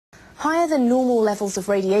Higher than normal levels of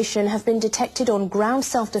radiation have been detected on ground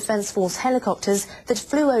self-defense force helicopters that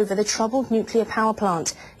flew over the troubled nuclear power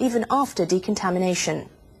plant, even after decontamination.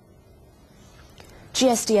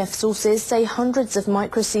 GSDF sources say hundreds of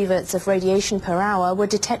microsieverts of radiation per hour were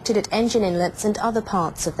detected at engine inlets and other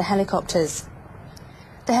parts of the helicopters.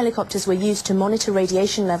 The helicopters were used to monitor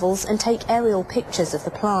radiation levels and take aerial pictures of the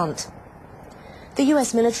plant. The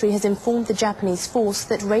US military has informed the Japanese force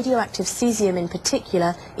that radioactive cesium in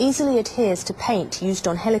particular easily adheres to paint used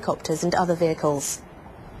on helicopters and other vehicles.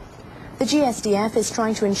 The GSDF is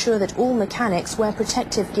trying to ensure that all mechanics wear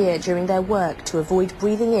protective gear during their work to avoid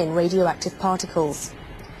breathing in radioactive particles.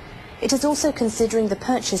 It is also considering the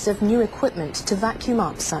purchase of new equipment to vacuum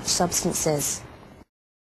up such substances.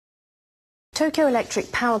 Tokyo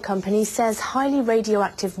Electric Power Company says highly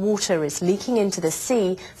radioactive water is leaking into the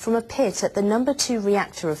sea from a pit at the No. 2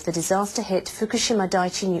 reactor of the disaster-hit Fukushima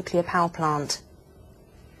Daiichi nuclear power plant.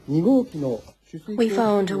 We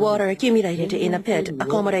found water accumulated in a pit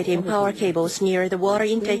accommodating power cables near the water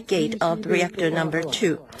intake gate of reactor number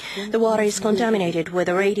 2. The water is contaminated with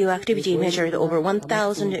a radioactivity measured over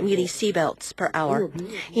 1,000 milisieverts per hour.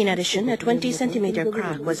 In addition, a 20-centimeter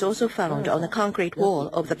crack was also found on the concrete wall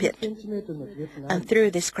of the pit. And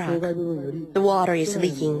through this crack, the water is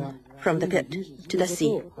leaking from the pit to the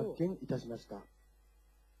sea.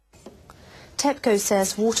 TEPCO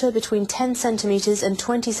says water between 10 centimeters and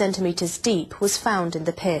 20 centimeters deep was found in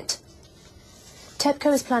the pit.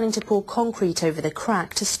 TEPCO is planning to pour concrete over the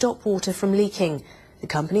crack to stop water from leaking. The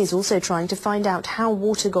company is also trying to find out how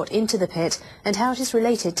water got into the pit and how it is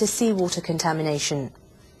related to seawater contamination.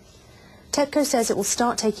 TEPCO says it will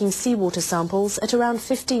start taking seawater samples at around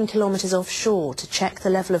 15 kilometers offshore to check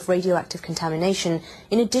the level of radioactive contamination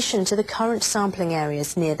in addition to the current sampling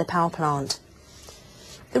areas near the power plant.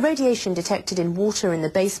 The radiation detected in water in the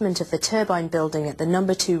basement of the turbine building at the No.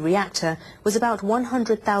 2 reactor was about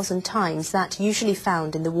 100,000 times that usually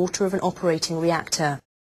found in the water of an operating reactor.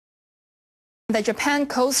 The Japan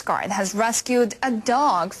Coast Guard has rescued a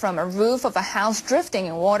dog from a roof of a house drifting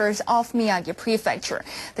in waters off Miyagi Prefecture.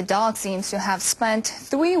 The dog seems to have spent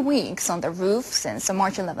 3 weeks on the roof since the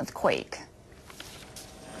March 11th quake.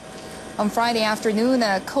 On Friday afternoon,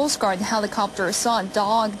 a Coast Guard helicopter saw a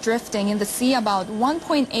dog drifting in the sea about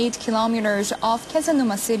 1.8 kilometers off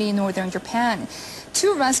Kesanuma City, northern Japan.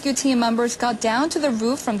 2 rescue team members got down to the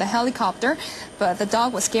roof from the helicopter, but the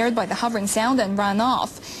dog was scared by the hovering sound and ran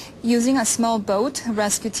off. Using a small boat,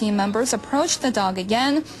 rescue team members approached the dog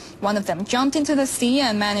again. One of them jumped into the sea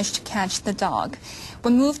and managed to catch the dog.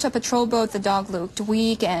 When moved to a patrol boat, the dog looked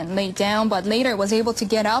weak and laid down, but later was able to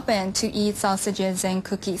get up and to eat sausages and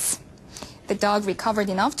cookies. The dog recovered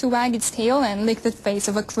enough to wag its tail and lick the face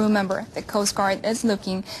of a crew member. The Coast Guard is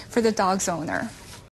looking for the dog's owner.